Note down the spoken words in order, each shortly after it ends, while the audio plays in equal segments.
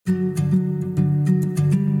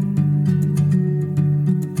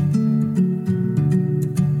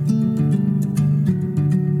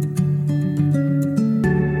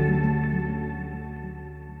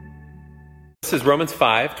this is Romans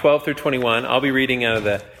 5, 12 through 21. I'll be reading out of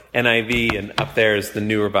the NIV, and up there is the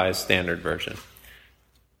New Revised Standard Version.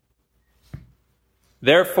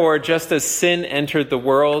 Therefore, just as sin entered the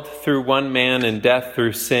world through one man and death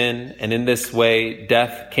through sin, and in this way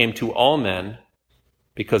death came to all men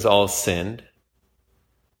because all sinned.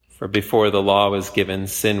 For before the law was given,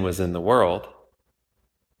 sin was in the world.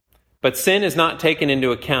 But sin is not taken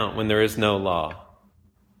into account when there is no law.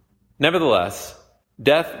 Nevertheless,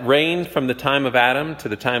 death reigned from the time of Adam to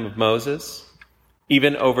the time of Moses,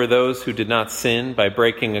 even over those who did not sin by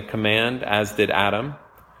breaking a command, as did Adam,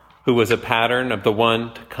 who was a pattern of the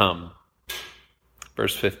one to come.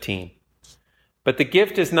 Verse 15. But the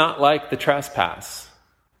gift is not like the trespass.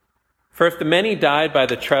 For if the many died by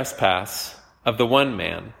the trespass of the one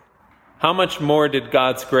man, how much more did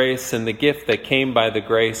God's grace and the gift that came by the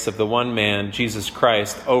grace of the one man, Jesus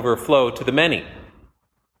Christ, overflow to the many?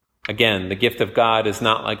 Again, the gift of God is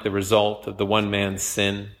not like the result of the one man's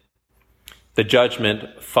sin. The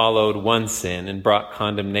judgment followed one sin and brought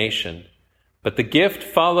condemnation, but the gift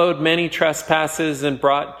followed many trespasses and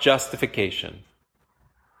brought justification.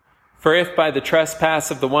 For if by the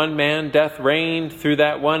trespass of the one man death reigned through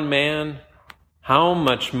that one man, how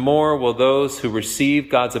much more will those who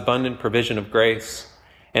receive God's abundant provision of grace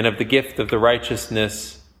and of the gift of the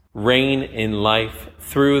righteousness reign in life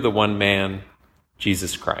through the one man,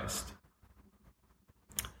 Jesus Christ?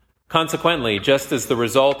 Consequently, just as the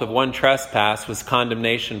result of one trespass was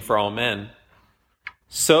condemnation for all men,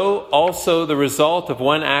 so also the result of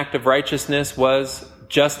one act of righteousness was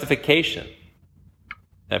justification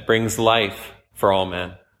that brings life for all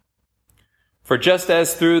men. For just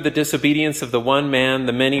as through the disobedience of the one man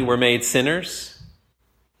the many were made sinners,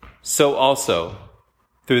 so also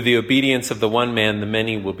through the obedience of the one man the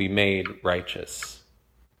many will be made righteous.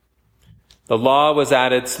 The law was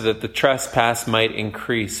added so that the trespass might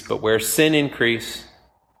increase, but where sin increased,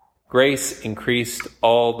 grace increased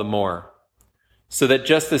all the more, so that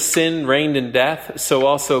just as sin reigned in death, so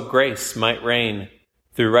also grace might reign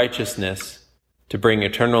through righteousness to bring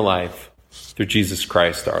eternal life through Jesus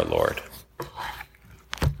Christ our Lord.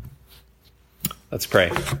 Let's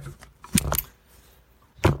pray.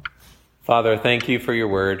 Father, thank you for your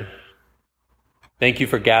word. Thank you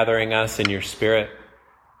for gathering us in your Spirit.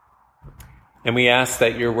 And we ask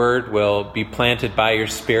that your word will be planted by your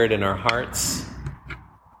Spirit in our hearts.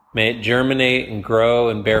 May it germinate and grow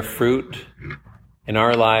and bear fruit in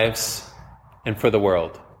our lives and for the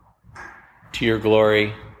world. To your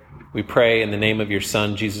glory, we pray in the name of your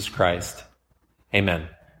Son, Jesus Christ. Amen.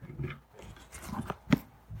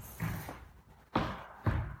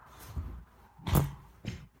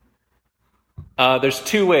 There's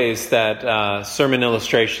two ways that sermon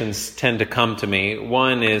illustrations tend to come to me.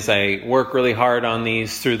 One is I work really hard on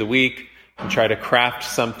these through the week and try to craft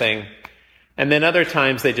something. And then other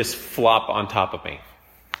times they just flop on top of me.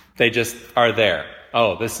 They just are there.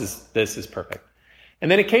 Oh, this is perfect. And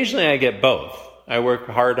then occasionally I get both. I work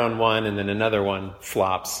hard on one and then another one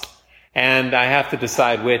flops. And I have to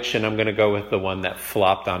decide which, and I'm going to go with the one that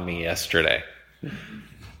flopped on me yesterday.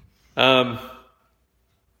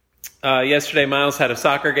 Yesterday, Miles had a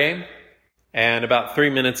soccer game, and about 3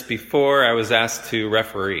 minutes before, I was asked to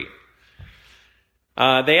referee.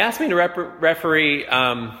 They asked me to referee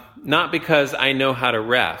not because I know how to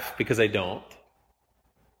ref, because I don't,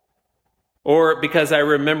 or because I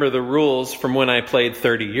remember the rules from when I played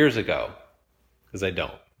 30 years ago, because I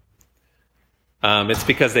don't. It's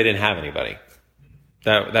because they didn't have anybody.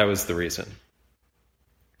 That was the reason.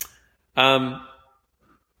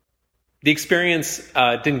 The experience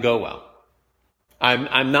didn't go well.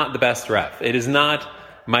 I'm not the best ref. It is not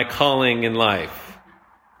my calling in life.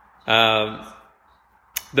 The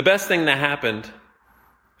best thing that happened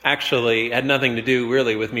actually had nothing to do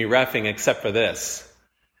really with me reffing except for this.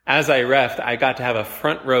 As I reffed, I got to have a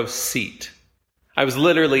front row seat. I was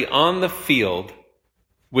literally on the field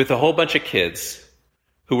with a whole bunch of kids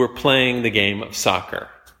who were playing the game of soccer.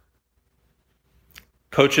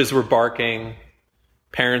 Coaches were barking.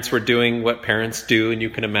 Parents were doing what parents do, and you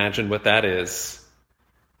can imagine what that is.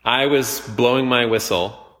 I was blowing my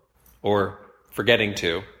whistle, or forgetting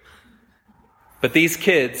to. But these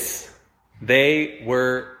kids, they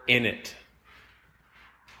were in it.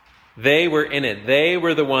 They were in it. They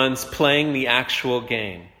were the ones playing the actual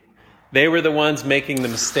game. They were the ones making the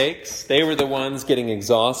mistakes. They were the ones getting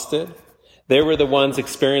exhausted. They were the ones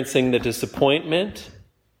experiencing the disappointment.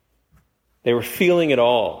 They were feeling it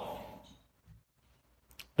all.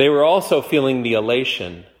 They were also feeling the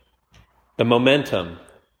elation, the momentum,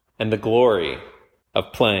 and the glory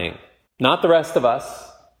of playing. Not the rest of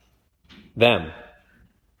us, them.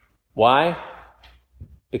 Why?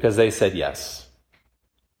 because they said yes.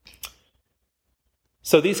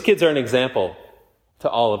 So these kids are an example to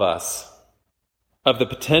all of us of the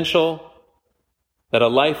potential that a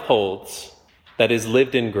life holds that is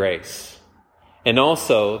lived in grace, and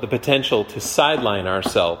also the potential to sideline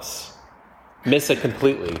ourselves, miss it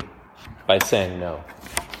completely by saying no.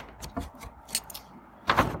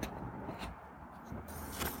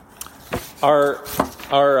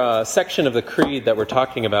 Our section of the Creed that we're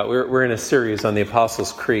talking about, we're in a series on the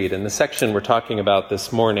Apostles' Creed, and the section we're talking about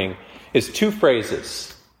this morning is two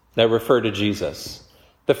phrases that refer to Jesus.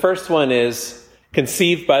 The first one is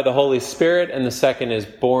conceived by the Holy Spirit, and the second is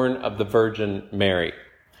born of the Virgin Mary.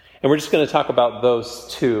 And we're just going to talk about those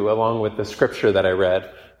two along with the scripture that I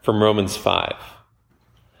read from Romans 5.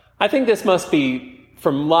 I think this must be,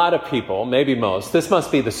 from a lot of people, maybe most, this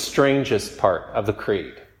must be the strangest part of the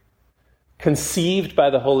Creed. Conceived by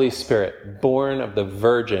the Holy Spirit, born of the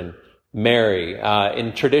Virgin Mary.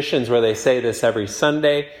 In traditions where they say this every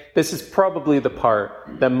Sunday, this is probably the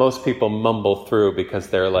part that most people mumble through because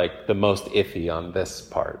they're like the most iffy on this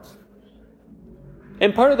part.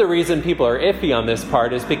 And part of the reason people are iffy on this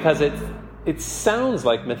part is because it sounds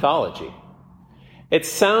like mythology. It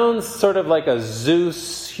sounds sort of like a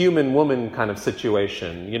Zeus human-woman kind of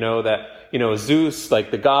situation, Zeus,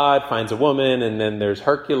 like the god, finds a woman, and then there's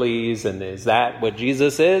Hercules, and is that what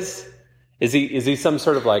Jesus is? Is he some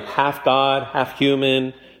sort of like half god, half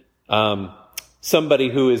human, somebody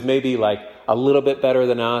who is maybe like a little bit better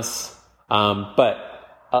than us, but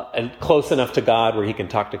close enough to God where he can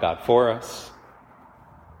talk to God for us?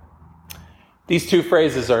 These two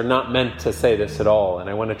phrases are not meant to say this at all, and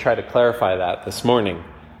I want to try to clarify that this morning.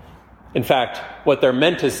 In fact, what they're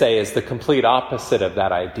meant to say is the complete opposite of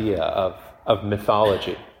that idea of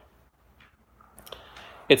mythology.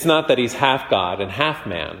 It's not that he's half God and half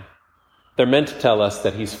man. They're meant to tell us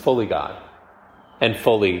that he's fully God and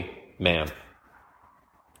fully man.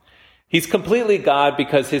 He's completely God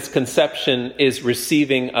because his conception is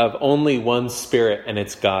receiving of only one Spirit, and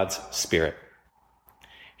it's God's Spirit.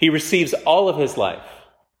 He receives all of his life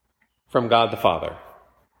from God the Father.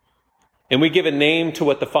 And we give a name to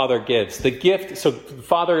what the Father gives. The gift, so the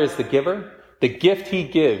Father is the giver. The gift he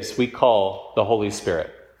gives we call the Holy Spirit.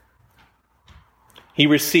 He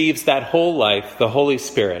receives that whole life, the Holy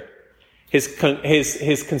Spirit. His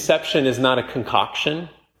conception is not a concoction.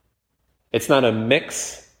 It's not a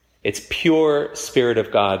mix. It's pure Spirit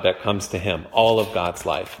of God that comes to him, all of God's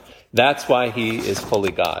life. That's why he is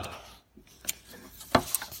fully God.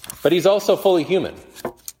 But he's also fully human.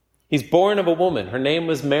 He's born of a woman. Her name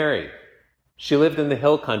was Mary. She lived in the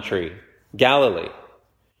hill country, Galilee.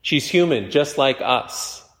 She's human, just like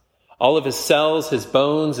us. All of his cells, his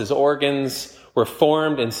bones, his organs were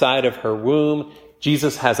formed inside of her womb.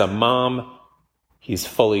 Jesus has a mom. He's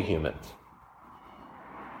fully human.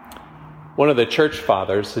 One of the church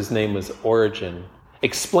fathers, his name was Origen,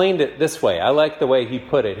 explained it this way. I like the way he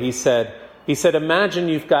put it. He said, imagine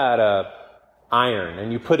you've got a iron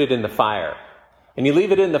and you put it in the fire. And you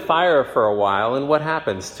leave it in the fire for a while, and what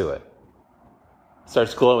happens to it? It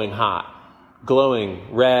starts glowing hot,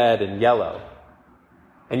 glowing red and yellow.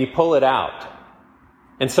 And you pull it out.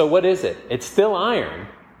 And so what is it? It's still iron,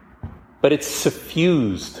 but it's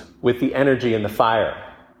suffused with the energy in the fire.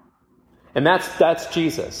 And that's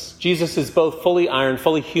Jesus. Jesus is both fully iron,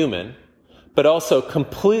 fully human, but also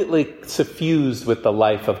completely suffused with the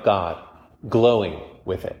life of God, glowing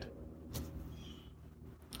with it.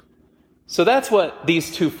 So that's what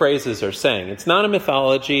these two phrases are saying. It's not a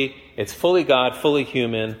mythology. It's fully God, fully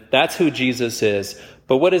human. That's who Jesus is.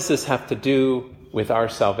 But what does this have to do with our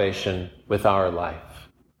salvation, with our life?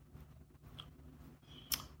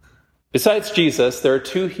 Besides Jesus, there are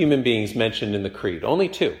two human beings mentioned in the Creed. Only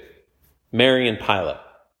two. Mary and Pilate.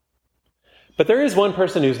 But there is one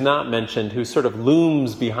person who's not mentioned, who sort of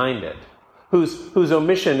looms behind it, whose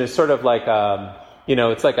omission is sort of like,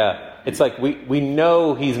 it's like we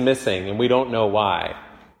know he's missing and we don't know why.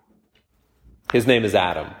 His name is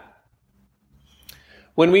Adam.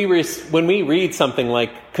 When we read something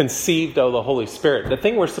like conceived of the Holy Spirit, the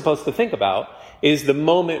thing we're supposed to think about is the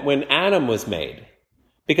moment when Adam was made.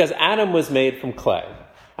 Because Adam was made from clay.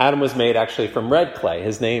 Adam was made actually from red clay.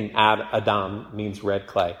 His name, Adam, means red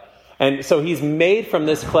clay. And so he's made from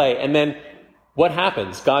this clay. And then what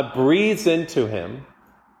happens? God breathes into him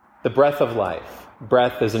the breath of life.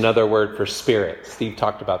 Breath is another word for spirit. Steve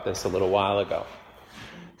talked about this a little while ago.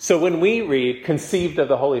 So when we read conceived of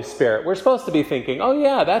the Holy Spirit, we're supposed to be thinking, oh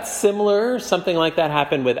yeah, that's similar. Something like that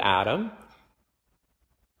happened with Adam.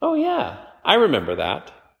 Oh yeah, I remember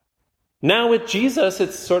that. Now with Jesus,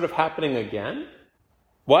 it's sort of happening again.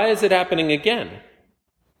 Why is it happening again?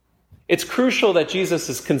 It's crucial that Jesus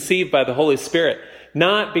is conceived by the Holy Spirit,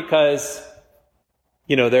 not because,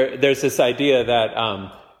 there's this idea that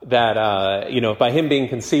by him being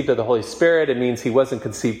conceived of the Holy Spirit, it means he wasn't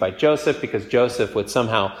conceived by Joseph because Joseph would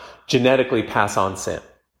somehow genetically pass on sin.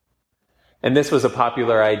 And this was a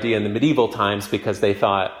popular idea in the medieval times because they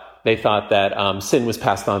thought that sin was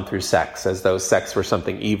passed on through sex, as though sex were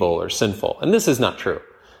something evil or sinful. And this is not true.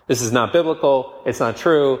 This is not biblical. It's not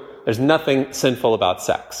true. There's nothing sinful about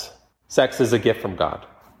sex. Sex is a gift from God.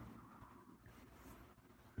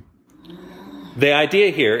 The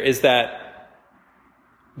idea here is that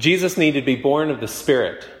Jesus needed to be born of the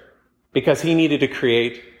Spirit because he needed to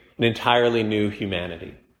create an entirely new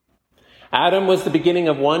humanity. Adam was the beginning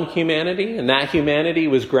of one humanity, and that humanity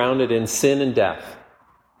was grounded in sin and death.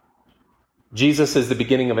 Jesus is the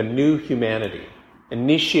beginning of a new humanity,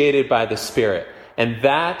 initiated by the Spirit. And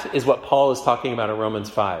that is what Paul is talking about in Romans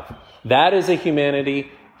 5. That is a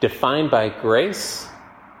humanity defined by grace,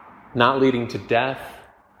 not leading to death,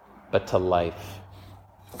 but to life.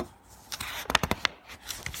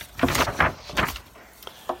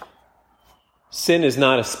 Sin is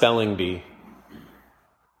not a spelling bee.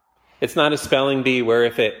 It's not a spelling bee where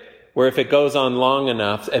if it goes on long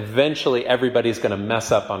enough, eventually everybody's going to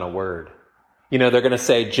mess up on a word. They're going to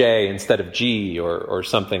say J instead of G or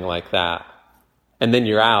something like that. And then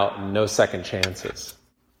you're out and no second chances.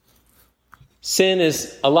 Sin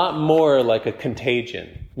is a lot more like a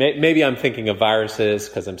contagion. Maybe I'm thinking of viruses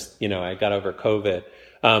because I got over COVID.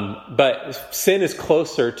 But sin is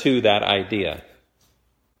closer to that idea.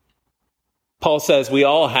 Paul says we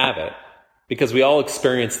all have it because we all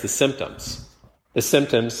experience the symptoms. The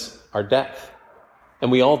symptoms are death.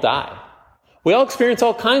 And we all die. We all experience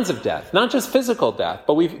all kinds of death, not just physical death,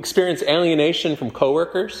 but we've experienced alienation from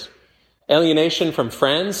coworkers, alienation from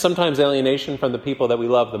friends, sometimes alienation from the people that we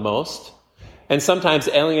love the most, and sometimes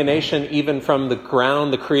alienation even from the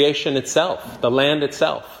ground, the creation itself, the land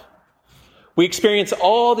itself. We experience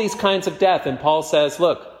all these kinds of death, and Paul says,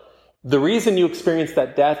 look, the reason you experience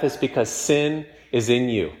that death is because sin is in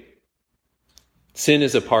you. Sin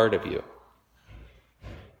is a part of you.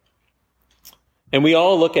 And we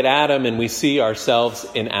all look at Adam and we see ourselves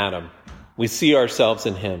in Adam. We see ourselves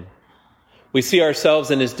in him. We see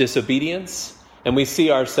ourselves in his disobedience, and we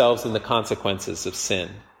see ourselves in the consequences of sin.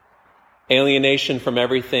 Alienation from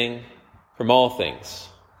everything, from all things.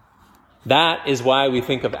 That is why we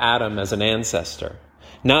think of Adam as an ancestor.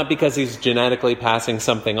 Not because he's genetically passing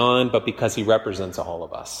something on, but because he represents all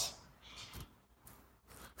of us.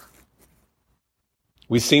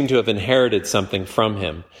 We seem to have inherited something from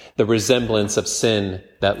him, the resemblance of sin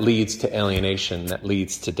that leads to alienation, that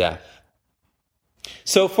leads to death.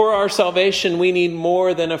 So for our salvation, we need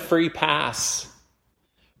more than a free pass.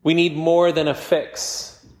 We need more than a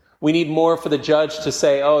fix. We need more for the judge to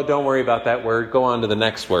say, oh, don't worry about that word, go on to the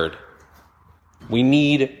next word. We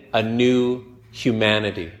need a new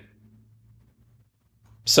humanity.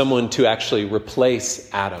 Someone to actually replace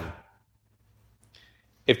Adam.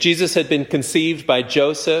 If Jesus had been conceived by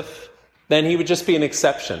Joseph, then he would just be an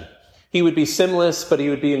exception. He would be sinless, but he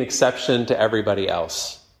would be an exception to everybody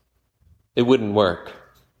else. It wouldn't work.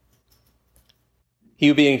 He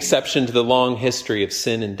would be an exception to the long history of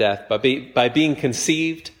sin and death. But by being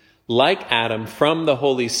conceived like Adam from the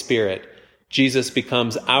Holy Spirit, Jesus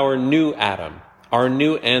becomes our new Adam, our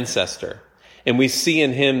new ancestor. And we see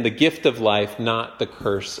in him the gift of life, not the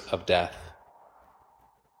curse of death.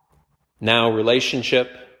 Now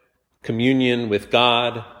relationship, communion with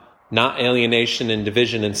God, not alienation and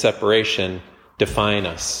division and separation, define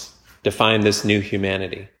us, define this new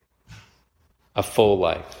humanity, a full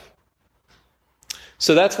life.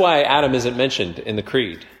 So that's why Adam isn't mentioned in the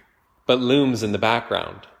creed, but looms in the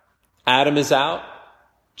background. Adam is out,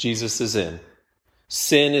 Jesus is in.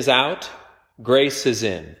 Sin is out, grace is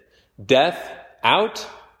in. Death out,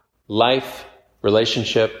 life,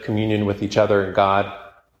 relationship, communion with each other and God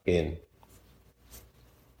in.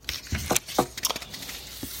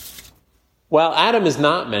 While Adam is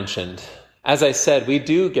not mentioned, as I said, we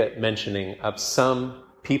do get mentioning of some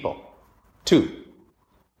people. Two.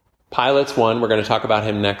 Pilate's one, we're going to talk about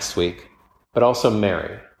him next week, but also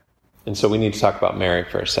Mary. And so we need to talk about Mary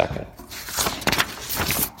for a second.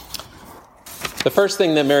 The first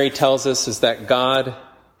thing that Mary tells us is that God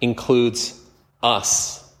includes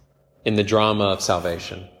us in the drama of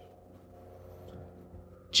salvation.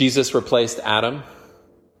 Jesus replaced Adam,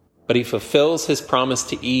 but he fulfills his promise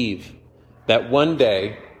to Eve that one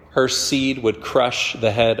day her seed would crush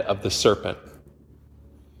the head of the serpent.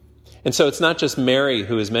 And so it's not just Mary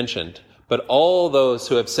who is mentioned, but all those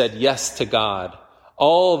who have said yes to God,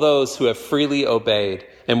 all those who have freely obeyed,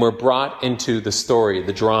 and we're brought into the story,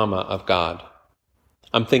 the drama of God.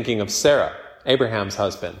 I'm thinking of Sarah, Abraham's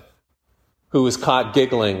husband, who was caught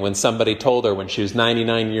giggling when somebody told her when she was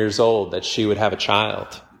 99 years old that she would have a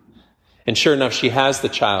child. And sure enough, she has the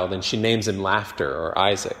child, and she names him Laughter, or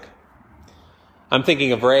Isaac. I'm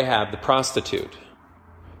thinking of Rahab, the prostitute,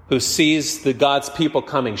 who sees the God's people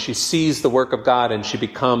coming. She sees the work of God, and she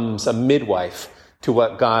becomes a midwife to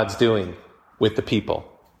what God's doing with the people.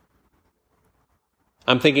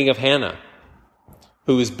 I'm thinking of Hannah,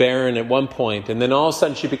 who is barren at one point, and then all of a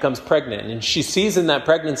sudden she becomes pregnant. And she sees in that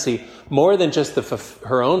pregnancy more than just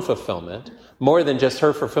her own fulfillment, more than just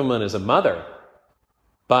her fulfillment as a mother,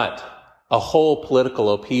 but a whole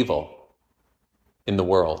political upheaval in the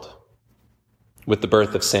world with the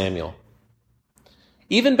birth of Samuel.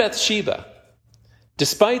 Even Bathsheba,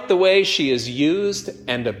 despite the way she is used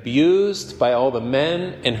and abused by all the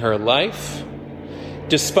men in her life,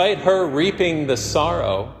 despite her reaping the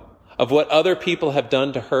sorrow of what other people have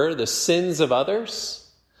done to her, the sins of others,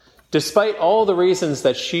 despite all the reasons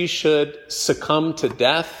that she should succumb to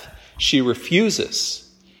death, she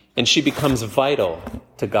refuses, and she becomes vital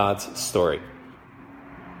to God's story.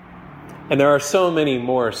 And there are so many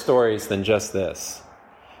more stories than just this.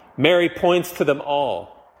 Mary points to them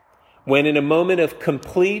all when in a moment of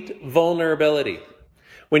complete vulnerability,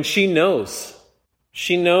 when she knows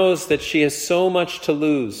that she has so much to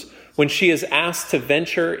lose, when she is asked to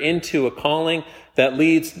venture into a calling that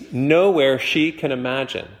leads nowhere she can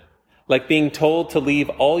imagine, like being told to leave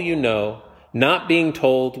all you know, not being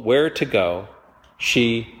told where to go,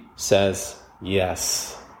 she says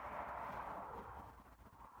yes.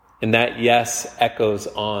 And that yes echoes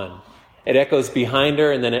on. It echoes behind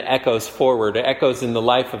her, and then it echoes forward. It echoes in the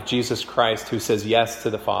life of Jesus Christ, who says yes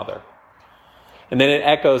to the Father. And then it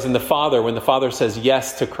echoes in the Father when the Father says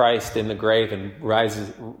yes to Christ in the grave and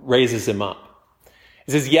raises him up.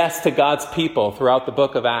 It says yes to God's people throughout the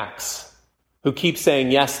book of Acts, who keep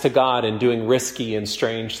saying yes to God and doing risky and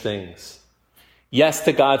strange things. Yes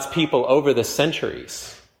to God's people over the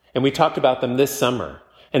centuries. And we talked about them this summer.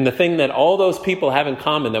 And the thing that all those people have in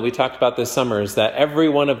common that we talked about this summer is that every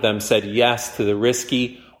one of them said yes to the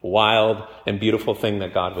risky, wild, and beautiful thing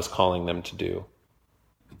that God was calling them to do.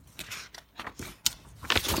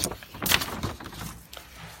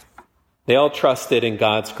 They all trusted in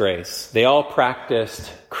God's grace. They all practiced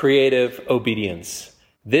creative obedience.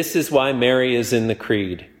 This is why Mary is in the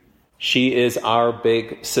creed. She is our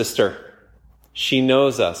big sister. She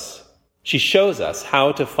knows us. She shows us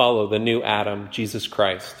how to follow the new Adam, Jesus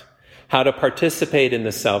Christ, how to participate in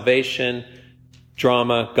the salvation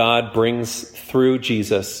drama God brings through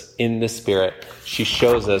Jesus in the Spirit. She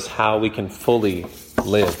shows us how we can fully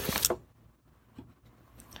live.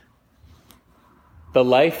 The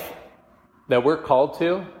life that we're called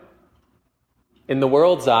to, in the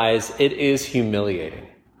world's eyes, it is humiliating.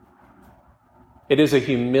 It is a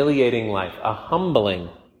humiliating life, a humbling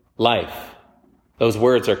life. Those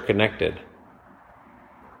words are connected.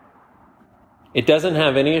 It doesn't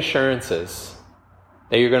have any assurances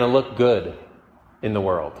that you're going to look good in the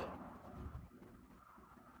world.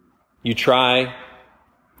 You try,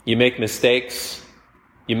 you make mistakes,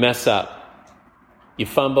 you mess up, you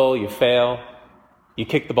fumble, you fail, you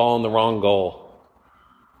kick the ball in the wrong goal.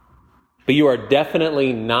 But you are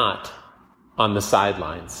definitely not on the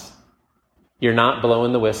sidelines. You're not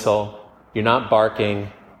blowing the whistle, you're not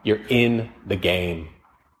barking, you're in the game.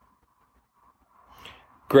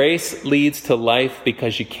 Grace leads to life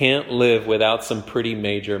because you can't live without some pretty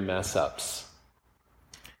major mess-ups.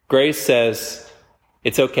 Grace says,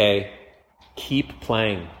 it's okay, keep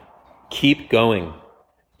playing, keep going.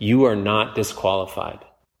 You are not disqualified.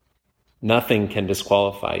 Nothing can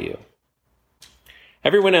disqualify you.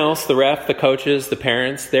 Everyone else, the ref, the coaches, the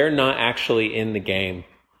parents, they're not actually in the game.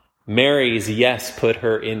 Mary's yes put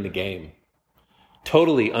her in the game.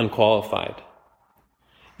 Totally unqualified.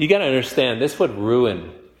 You got to understand, this would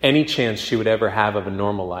ruin any chance she would ever have of a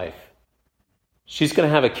normal life. She's going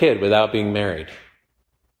to have a kid without being married.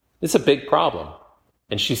 It's a big problem.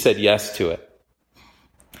 And she said yes to it.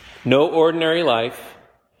 No ordinary life,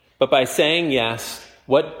 but by saying yes,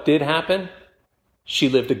 what did happen? She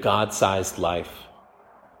lived a God-sized life,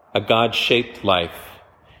 a God-shaped life.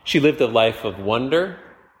 She lived a life of wonder,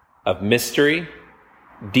 of mystery,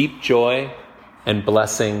 deep joy, and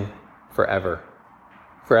blessing forever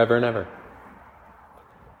and ever.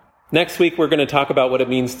 Next week, we're going to talk about what it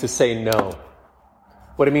means to say no.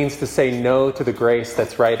 What it means to say no to the grace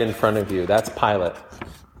that's right in front of you. That's Pilate.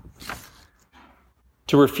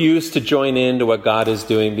 To refuse to join into what God is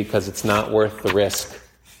doing because it's not worth the risk.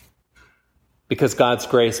 Because God's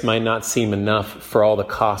grace might not seem enough for all the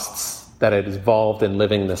costs that is involved in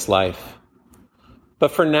living this life.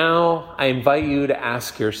 But for now, I invite you to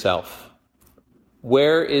ask yourself,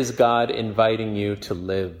 where is God inviting you to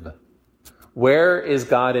live? Where is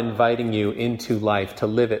God inviting you into life to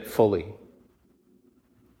live it fully?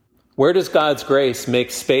 Where does God's grace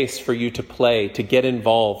make space for you to play, to get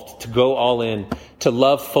involved, to go all in, to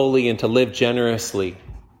love fully and to live generously?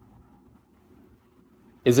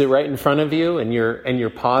 Is it right in front of you and you're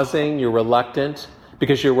pausing, you're reluctant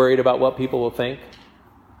because you're worried about what people will think?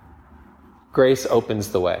 Grace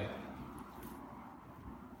opens the way.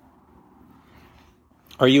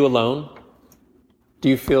 Are you alone? Do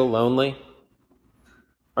you feel lonely?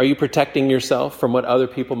 Are you protecting yourself from what other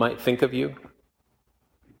people might think of you?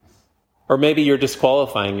 Or maybe you're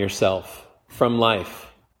disqualifying yourself from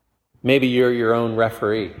life. Maybe you're your own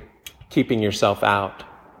referee, keeping yourself out.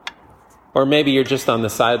 Or maybe you're just on the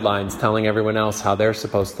sidelines telling everyone else how they're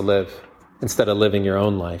supposed to live instead of living your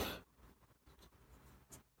own life.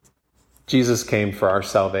 Jesus came for our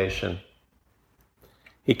salvation.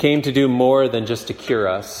 He came to do more than just to cure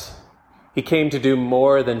us. He came to do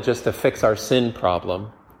more than just to fix our sin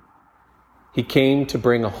problem. He came to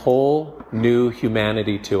bring a whole new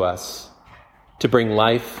humanity to us, to bring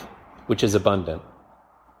life which is abundant.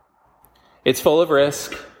 It's full of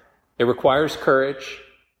risk. It requires courage.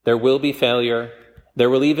 There will be failure. There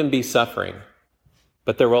will even be suffering.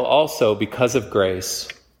 But there will also, because of grace,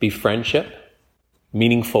 be friendship,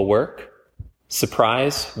 meaningful work,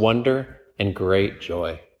 surprise, wonder, and great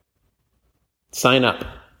joy. Sign up.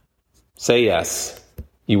 Say yes.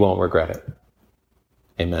 You won't regret it.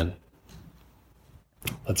 Amen.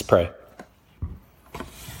 Let's pray.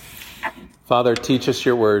 Father, teach us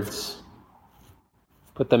your words.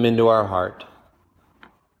 Put them into our heart.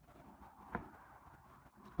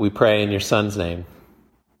 We pray in your Son's name.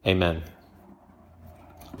 Amen.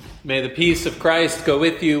 May the peace of Christ go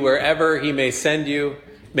with you wherever he may send you.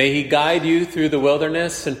 May he guide you through the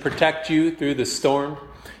wilderness and protect you through the storm.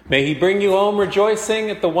 May he bring you home rejoicing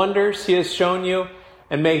at the wonders he has shown you.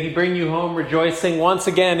 And may he bring you home rejoicing once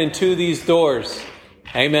again into these doors.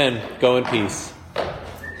 Amen. Go in peace.